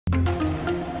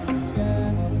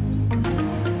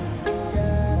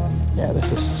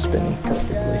This is spinning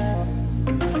perfectly.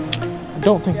 I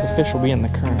don't think the fish will be in the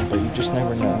current, but you just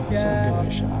never know, so we'll give it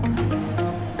a shot.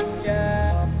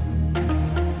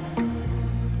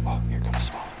 Oh, here comes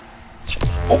small.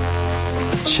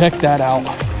 Oh, check that out.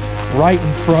 Right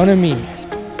in front of me.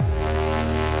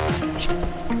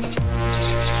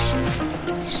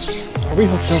 Are we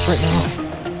hooked up right now?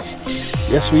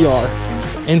 Yes, we are.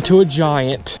 Into a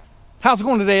giant. How's it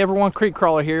going today, everyone? Creek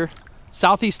Crawler here.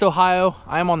 Southeast Ohio.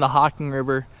 I am on the Hocking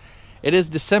River. It is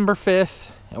December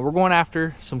 5th, and we're going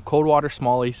after some cold water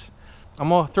smallies. I'm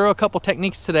going to throw a couple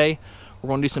techniques today. We're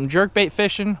going to do some jerkbait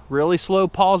fishing, really slow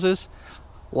pauses,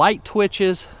 light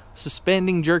twitches,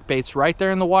 suspending jerkbaits right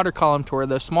there in the water column to where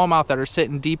those smallmouth that are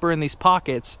sitting deeper in these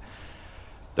pockets,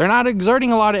 they're not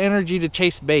exerting a lot of energy to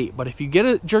chase bait. But if you get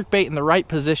a jerkbait in the right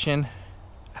position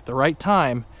at the right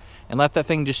time and let that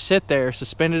thing just sit there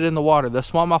suspended in the water, the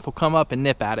smallmouth will come up and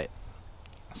nip at it.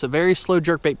 So very slow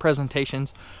jerkbait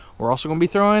presentations. We're also going to be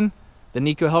throwing the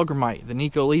Nico Helgramite, the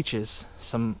Nico leeches,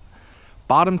 some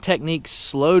bottom techniques,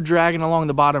 slow dragging along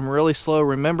the bottom, really slow.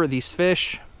 Remember, these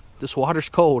fish, this water's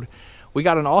cold. We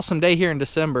got an awesome day here in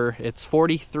December. It's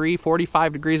 43,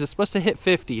 45 degrees. It's supposed to hit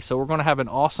 50, so we're going to have an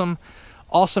awesome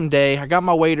day. I got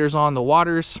my waders on. The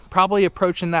water's probably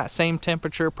approaching that same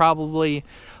temperature, probably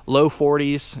low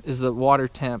 40s is the water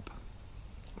temp.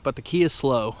 But the key is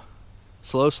slow.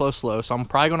 Slow. So I'm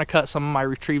probably going to cut some of my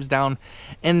retrieves down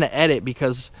in the edit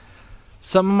because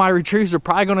some of my retrieves are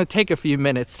probably going to take a few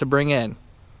minutes to bring in.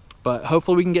 But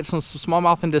hopefully we can get some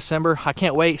smallmouth in December. I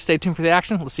can't wait. Stay tuned for the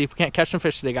action. Let's see if we can't catch some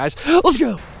fish today, guys. Let's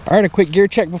go. All right, a quick gear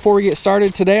check before we get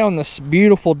started today on this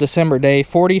beautiful December day.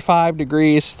 45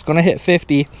 degrees. It's going to hit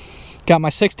 50. Got my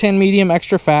 610 medium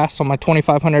extra fast on my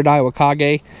 2500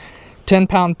 Iwakage.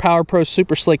 10-pound Power Pro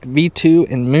Super Slick V2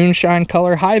 in moonshine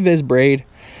color, high vis braid.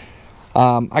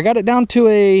 I got it down to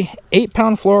a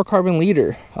 8-pound fluorocarbon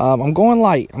leader. I'm going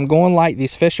light.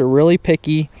 These fish are really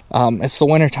picky. It's the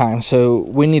winter time, so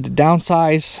we need to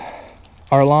downsize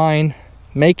our line,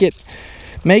 make it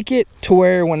to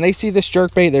where when they see this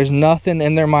jerkbait, there's nothing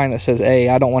in their mind that says, hey,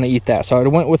 I don't want to eat that. So I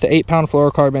went with the 8-pound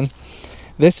fluorocarbon.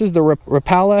 This is the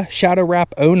Rapala Shadow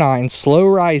Wrap 09, slow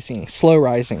rising. So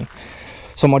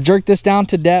I'm gonna jerk this down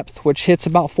to depth, which hits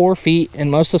about 4 feet,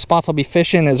 and most of the spots I'll be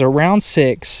fishing is around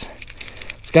 6.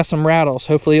 It's got some rattles.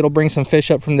 Hopefully it'll bring some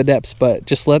fish up from the depths, but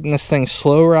just letting this thing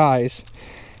slow rise,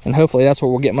 and hopefully that's where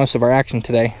we'll get most of our action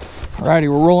today. Alrighty,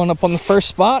 we're rolling up on the first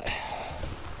spot.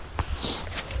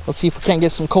 Let's see if we can't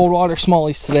get some cold water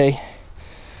smallies today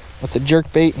with the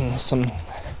jerkbait and some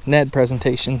Ned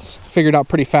presentations. Figured out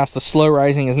pretty fast the slow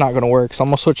rising is not going to work, so I'm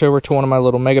going to switch over to one of my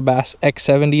little Megabass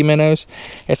X70 minnows.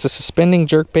 It's a suspending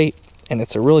jerkbait, and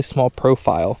it's a really small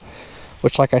profile,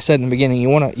 which, like I said in the beginning, you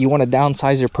want to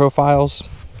downsize your profiles.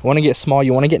 You want to get small,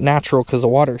 you want to get natural, because the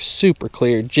water is super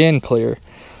clear, gin clear.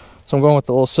 So I'm going with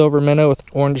the little silver minnow with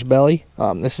orange belly.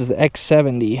 This is the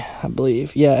X70, I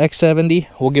believe. Yeah, X70.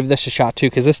 We'll give this a shot too,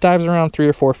 because this dives around 3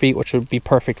 or 4 feet, which would be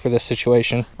perfect for this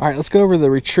situation. All right, let's go over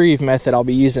the retrieve method I'll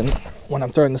be using when I'm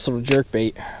throwing this little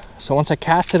jerkbait. So once I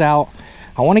cast it out,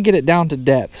 I want to get it down to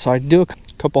depth. So I do a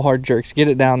couple hard jerks, get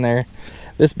it down there.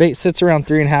 This bait sits around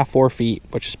 3.5, 4 feet,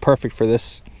 which is perfect for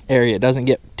this area. It doesn't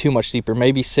get too much deeper,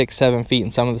 maybe 6, 7 feet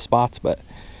in some of the spots, but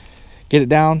get it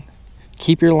down.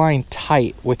 Keep your line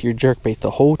tight with your jerkbait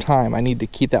the whole time. I need to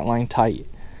keep that line tight.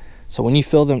 So when you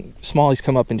feel them smallies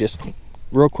come up and just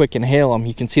real quick inhale them,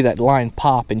 you can see that line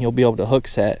pop and you'll be able to hook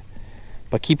set.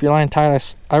 But keep your line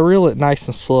tight. I reel it nice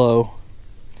and slow.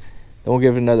 Then we'll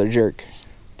give it another jerk,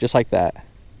 just like that.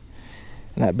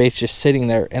 And that bait's just sitting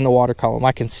there in the water column.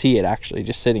 I can see it actually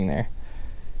just sitting there.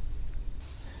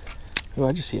 Oh,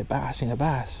 I just see a bass. I seen a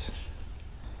bass.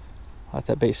 Let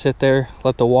that bait sit there.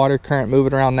 Let the water current move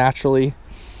it around naturally.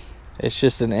 It's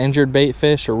just an injured bait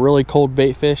fish, a really cold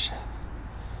bait fish.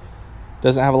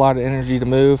 Doesn't have a lot of energy to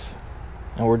move.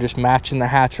 And we're just matching the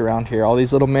hatch around here. All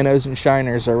these little minnows and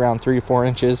shiners are around 3 to 4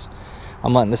 inches.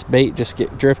 I'm letting this bait just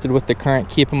get drifted with the current,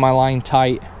 keeping my line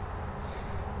tight.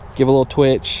 Give a little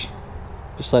twitch.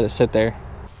 Just let it sit there.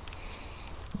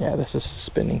 Yeah, this is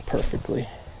spinning perfectly.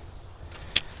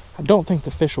 I don't think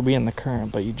the fish will be in the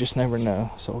current, but you just never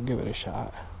know, so we'll give it a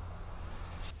shot.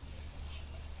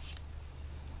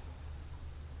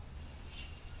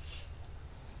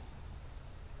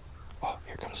 Oh,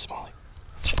 here comes Smalley.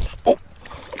 Oh,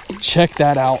 check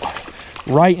that out.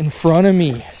 Right in front of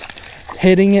me.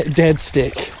 Hitting it dead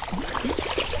stick.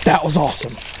 That was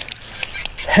awesome.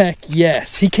 Heck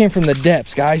yes. He came from the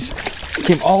depths, guys. He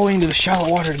came all the way into the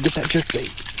shallow water to get that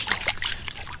jerkbait.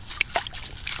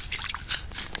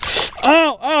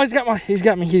 Oh, he's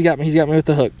got me with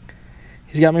the hook.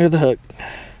 He's got me with the hook.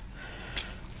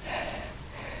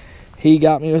 He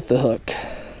got me with the hook.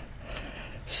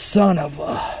 Son of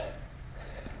a...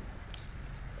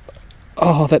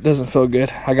 Oh, that doesn't feel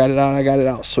good. I got it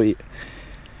out, sweet.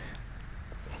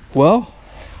 Well,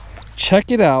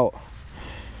 check it out.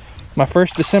 My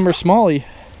first December smallie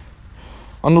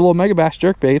on the little mega bass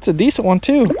jerkbait. It's a decent one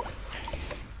too.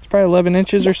 It's probably 11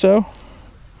 inches or so.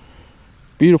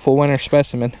 Beautiful winter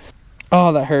specimen.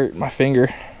 Oh, that hurt my finger.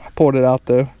 I pulled it out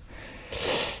though.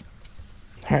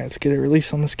 All right, let's get a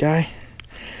release on this guy.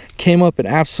 Came up and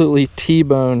absolutely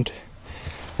T-boned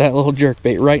that little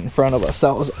jerkbait right in front of us.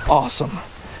 That was awesome.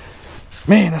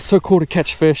 Man, that's so cool to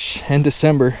catch fish in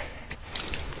December.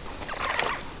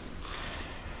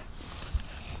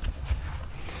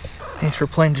 Thanks for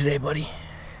playing today, buddy.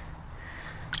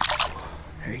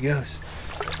 There he goes.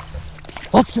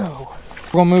 Let's go.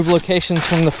 We're gonna move locations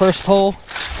from the first hole.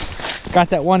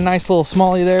 Got that one nice little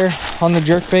smallie there on the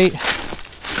jerkbait.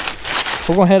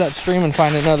 We're gonna head upstream and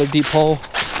find another deep hole.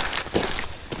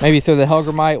 Maybe throw the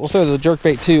Helgramite. We'll throw the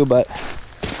jerkbait too, but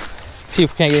see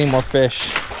if we can't get any more fish.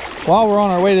 While we're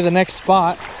on our way to the next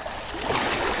spot,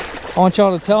 I want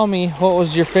y'all to tell me what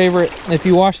was your favorite, if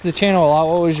you watched the channel a lot,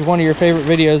 what was one of your favorite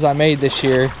videos I made this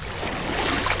year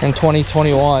in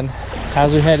 2021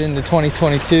 as we head into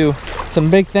 2022.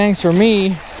 Some big things for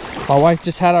me. My wife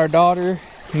just had our daughter,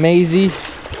 Maisie.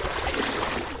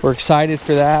 We're excited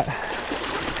for that.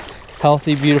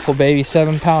 Healthy, beautiful baby,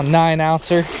 7-pound,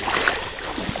 9-ouncer.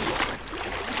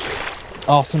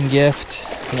 Awesome gift,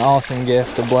 an awesome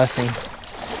gift, a blessing.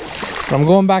 But I'm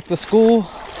going back to school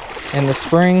in the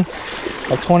spring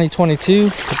of 2022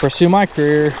 to pursue my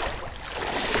career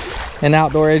in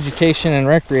outdoor education and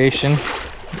recreation.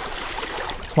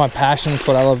 It's my passion, it's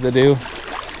what I love to do.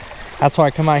 That's why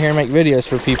I come out here and make videos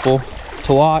for people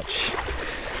to watch,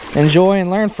 enjoy,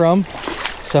 and learn from.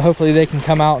 So hopefully they can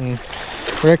come out and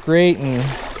recreate and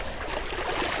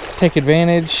take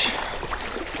advantage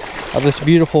of this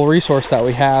beautiful resource that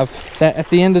we have that at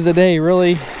the end of the day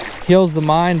really heals the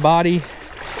mind, body,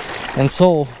 and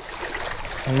soul,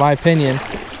 in my opinion.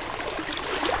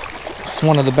 It's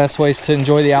one of the best ways to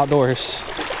enjoy the outdoors.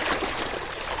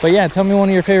 But yeah, tell me one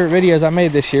of your favorite videos I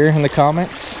made this year in the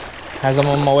comments as I'm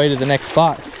on my way to the next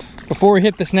spot. Before we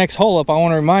hit this next hole up, I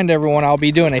want to remind everyone I'll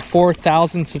be doing a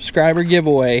 4,000 subscriber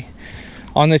giveaway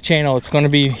on the channel. It's going to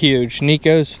be huge.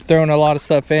 Nico's throwing a lot of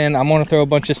stuff in. I'm going to throw a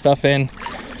bunch of stuff in.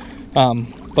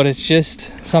 But it's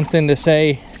just something to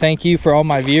say thank you for all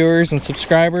my viewers and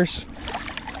subscribers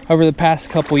over the past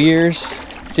couple years.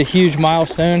 It's a huge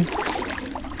milestone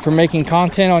for making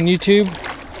content on YouTube,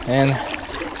 and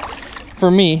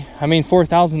for me, I mean,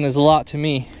 4,000 is a lot to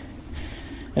me,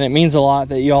 and it means a lot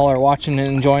that y'all are watching and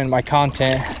enjoying my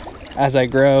content as I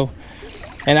grow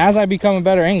and as I become a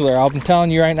better angler. I'm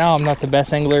telling you right now, I'm not the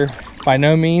best angler by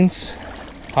no means.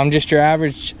 I'm just your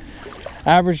average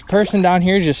person down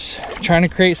here, just trying to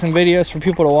create some videos for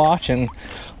people to watch and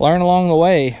learn along the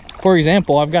way. For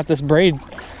example, I've got this braid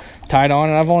tied on,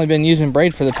 and I've only been using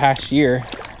braid for the past year,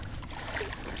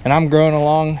 and I'm growing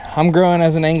along. I'm growing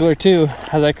as an angler too,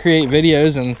 as I create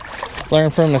videos and learn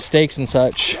from mistakes and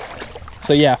such.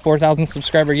 So yeah, 4,000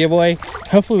 subscriber giveaway.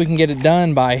 Hopefully we can get it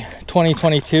done by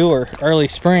 2022 or early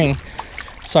spring,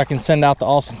 so I can send out the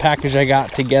awesome package I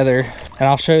got together, and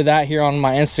I'll show that here on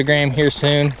my Instagram here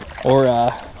soon, or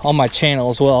on my channel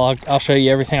as well. I'll show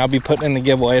you everything I'll be putting in the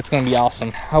giveaway. It's going to be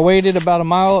awesome. I waited about a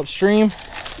mile upstream.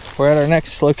 We're at our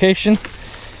next location.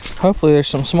 Hopefully there's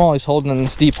some smallies holding in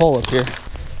this deep hole up here.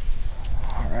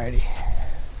 Alrighty,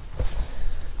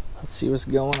 let's see what's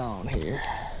going on here.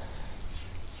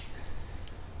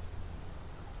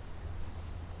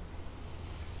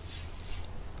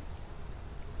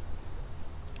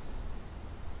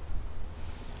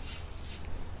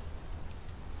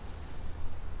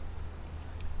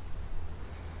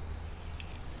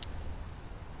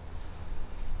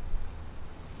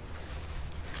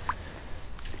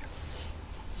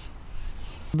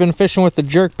 I've been fishing with the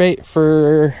jerkbait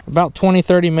for about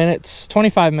 20-30 minutes,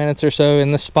 25 minutes or so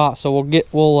in this spot, so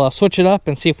we'll switch it up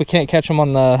and see if we can't catch them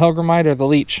on the Helgramite or the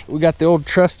leech. We got the old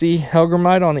trusty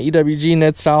Helgramite on the EWG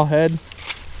Ned style head.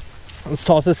 Let's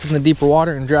toss this in the deeper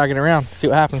water and drag it around, see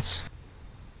what happens.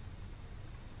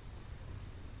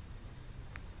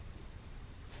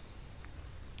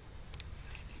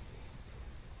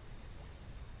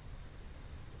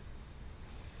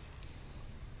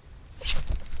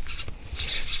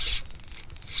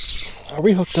 Are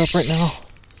we hooked up right now?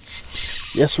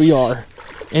 Yes, we are.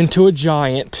 Into a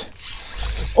giant.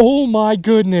 Oh my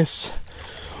goodness.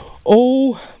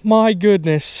 Oh my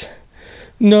goodness.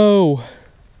 No.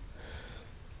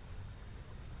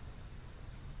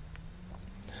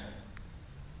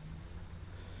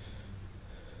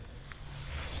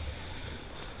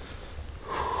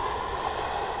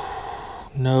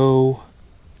 No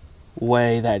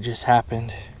way that just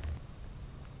happened.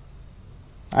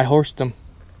 I horsed him.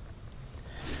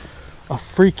 A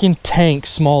freaking tank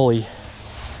smallie.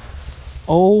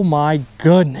 Oh my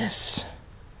goodness.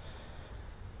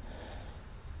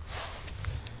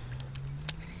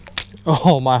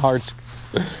 Oh, my heart's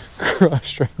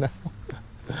crushed right now.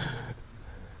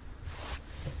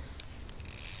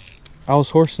 I was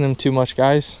horsing him too much,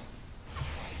 guys.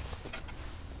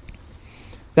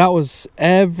 That was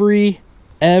every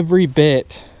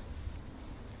bit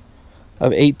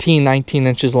of 18, 19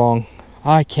 inches long.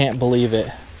 I can't believe it.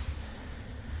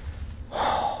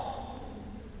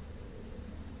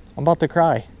 I'm about to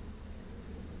cry.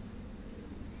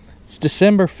 It's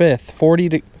December 5th,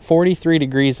 43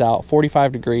 degrees out,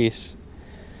 45 degrees.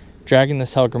 Dragging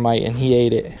this hellgrammite, and he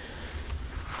ate it.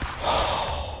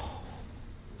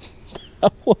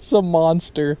 That was a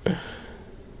monster.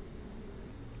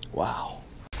 Wow.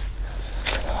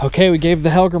 Okay, we gave the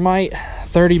hellgrammite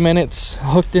 30 minutes,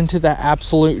 hooked into that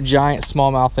absolute giant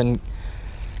smallmouth, and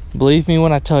believe me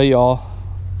when I tell y'all,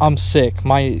 I'm sick.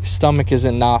 My stomach is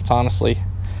in knots, honestly.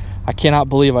 I cannot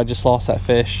believe I just lost that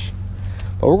fish.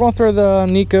 But we're going to throw the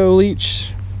Nico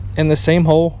leech in the same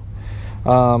hole.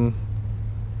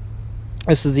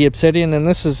 This is the Obsidian, and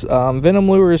this is Venom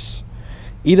Lures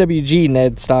EWG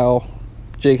Ned style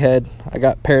jig head. I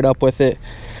got paired up with it.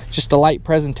 Just a light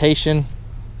presentation.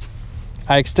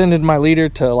 I extended my leader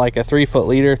to like a 3-foot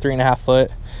leader, 3.5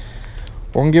 foot.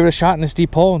 We're gonna give it a shot in this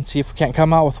deep hole and see if we can't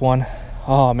come out with one.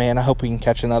 Oh man, I hope we can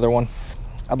catch another one.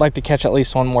 I'd like to catch at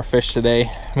least one more fish today.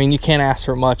 I mean, you can't ask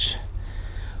for much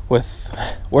with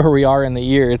where we are in the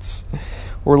year.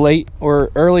 We're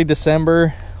early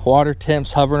December. Water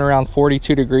temps hovering around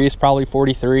 42 degrees, probably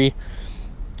 43.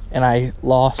 And I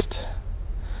lost,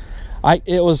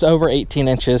 it was over 18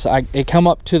 inches. It come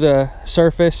up to the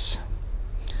surface,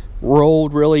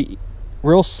 rolled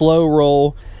real slow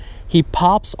roll. He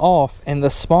pops off, and the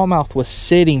smallmouth was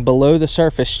sitting below the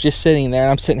surface, just sitting there,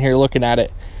 and I'm sitting here looking at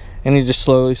it, and he just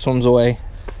slowly swims away.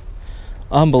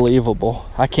 Unbelievable.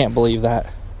 I can't believe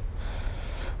that.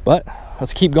 But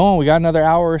let's keep going. We got another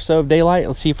hour or so of daylight.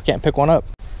 Let's see if we can't pick one up.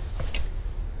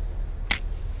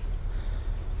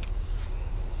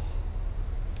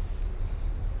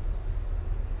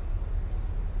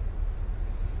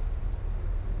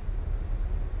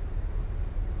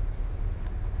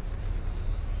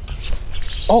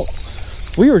 Oh,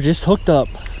 we were just hooked up.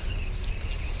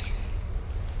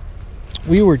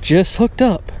 We were just hooked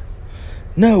up.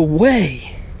 No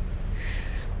way.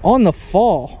 On the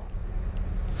fall.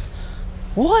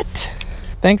 What?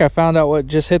 I think I found out what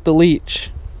just hit the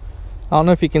leech. I don't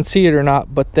know if you can see it or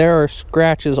not, but there are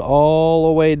scratches all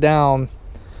the way down,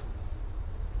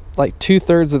 like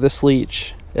 2/3 of this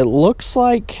leech. It looks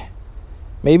like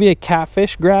maybe a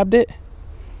catfish grabbed it,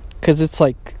 because it's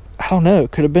like, I don't know,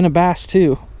 it could have been a bass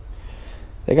too.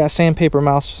 They got sandpaper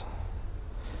mouths.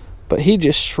 But he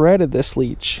just shredded this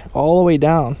leech all the way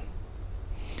down.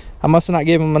 I must have not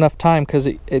gave him enough time, because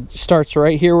it starts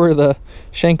right here where the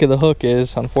shank of the hook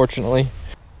is, unfortunately.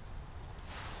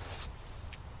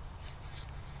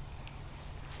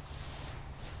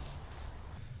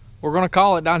 We're going to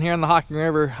call it down here in the Hocking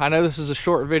River. I know this is a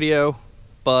short video,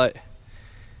 but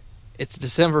it's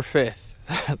December 5th.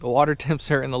 The water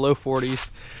temps are in the low 40s.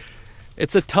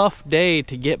 It's a tough day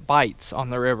to get bites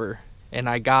on the river, and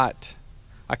I caught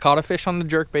a fish on the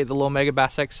jerkbait, the little Mega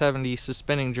Bass X70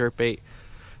 suspending jerkbait.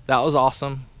 That was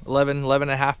awesome. 11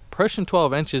 and a half, pushing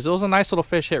 12 inches. It was a nice little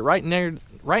fish hit right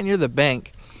near the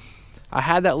bank. I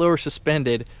had that lure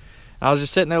suspended. I was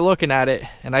just sitting there looking at it,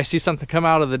 and I see something come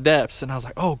out of the depths, and I was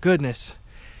like, oh goodness.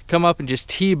 Come up and just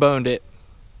T-boned it.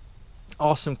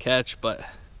 Awesome catch, but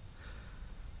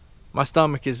my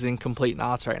stomach is in complete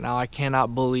knots right now. I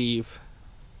cannot believe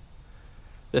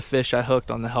the fish I hooked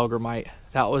on the hellgrammite.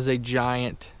 That was a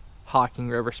giant Hocking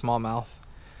River smallmouth.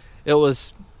 It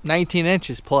was 19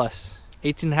 inches plus,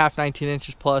 18.5, 19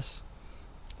 inches plus.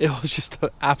 It was just an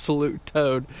absolute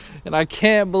toad, and I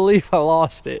can't believe I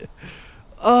lost it.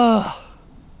 I'm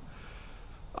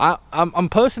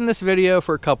posting this video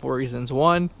for a couple reasons.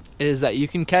 One is that you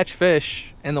can catch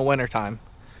fish in the wintertime,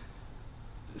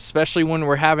 especially when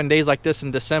we're having days like this in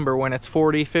December when it's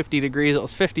 40, 50 degrees. It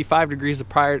was 55 degrees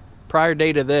the prior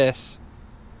day to this.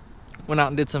 Went out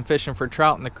and did some fishing for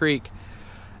trout in the creek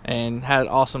and had an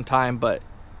awesome time. But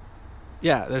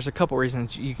yeah, there's a couple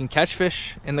reasons. You can catch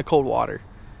fish in the cold water.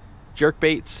 Jerk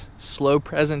baits, slow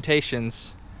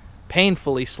presentations,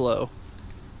 painfully slow.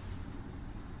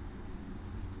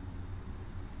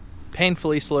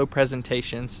 Painfully slow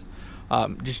presentations.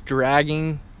 Just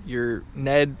dragging your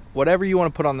Ned, whatever you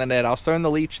want to put on the Ned. I was throwing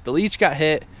the leech. The leech got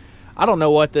hit. I don't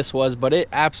know what this was, but it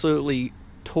absolutely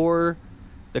tore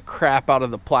the crap out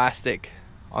of the plastic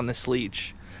on this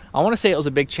leech. I want to say it was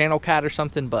a big channel cat or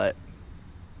something, but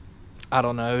I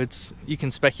don't know. You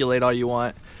can speculate all you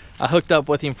want. I hooked up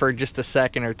with him for just a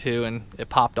second or two and it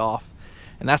popped off.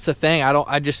 And that's the thing.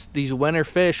 These winter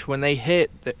fish, when they hit,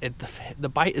 the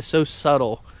bite is so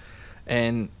subtle,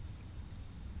 and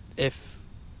if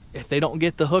they don't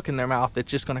get the hook in their mouth,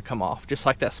 it's just gonna come off, just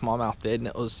like that smallmouth did. And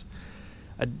it was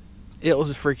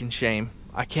a freaking shame.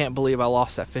 I can't believe I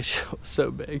lost that fish. It was so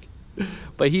big.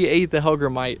 But he ate the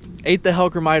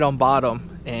Hellgrammite on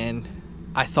bottom, and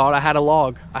I thought I had a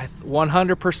log. I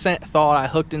 100% thought I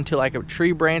hooked into like a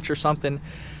tree branch or something.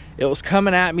 It was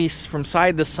coming at me from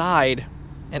side to side,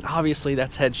 and obviously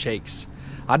that's head shakes.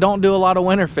 I don't do a lot of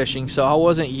winter fishing, so I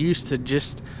wasn't used to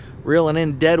just reeling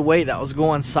in dead weight that was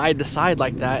going side to side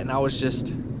like that. And I was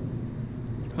just,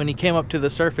 when he came up to the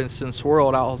surface and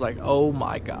swirled, I was like, oh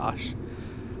my gosh,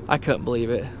 I couldn't believe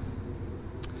it.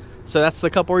 So that's the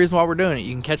couple reasons why we're doing it.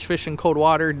 You can catch fish in cold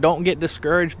water. Don't get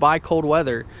discouraged by cold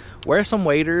weather. Wear some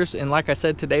waders, and like I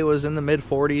said, today was in the mid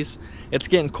 40s. It's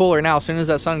getting cooler now. As soon as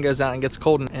that sun goes down, it gets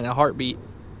cold in a heartbeat.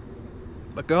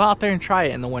 But go out there and try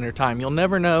it in the wintertime. You'll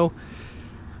never know.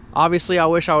 Obviously, I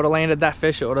wish I would have landed that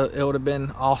fish. It would have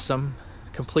been awesome,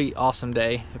 complete awesome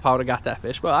day if I would have got that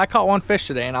fish. But I caught one fish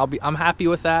today, and I'm happy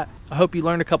with that. I hope you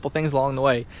learned a couple things along the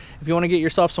way. If you want to get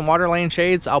yourself some Waterland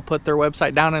shades, I'll put their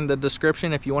website down in the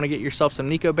description. If you want to get yourself some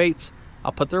Nico baits,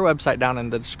 I'll put their website down in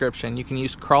the description. You can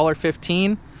use Crawler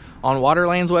 15 on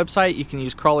Waterland's website. You can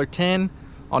use Crawler 10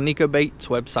 on Nico Bait's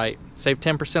website. Save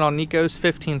 10% on Nico's,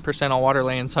 15% on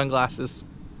Waterland sunglasses,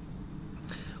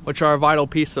 which are a vital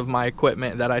piece of my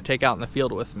equipment that I take out in the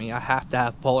field with me. I have to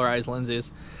have polarized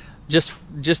lenses.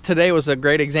 Just today was a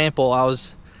great example. I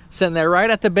was sitting there right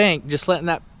at the bank, just letting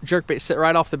that jerkbait sit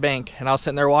right off the bank, and I was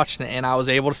sitting there watching it, and I was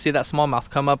able to see that smallmouth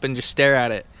come up and just stare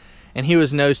at it, and he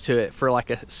was nose to it for like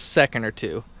a second or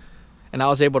two, and I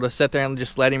was able to sit there and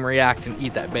just let him react and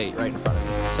eat that bait right in front of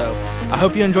me. So I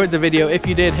hope you enjoyed the video. If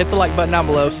you did, hit the like button down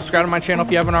below, subscribe to my channel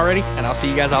if you haven't already, and I'll see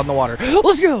you guys out in the water.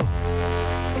 Let's go.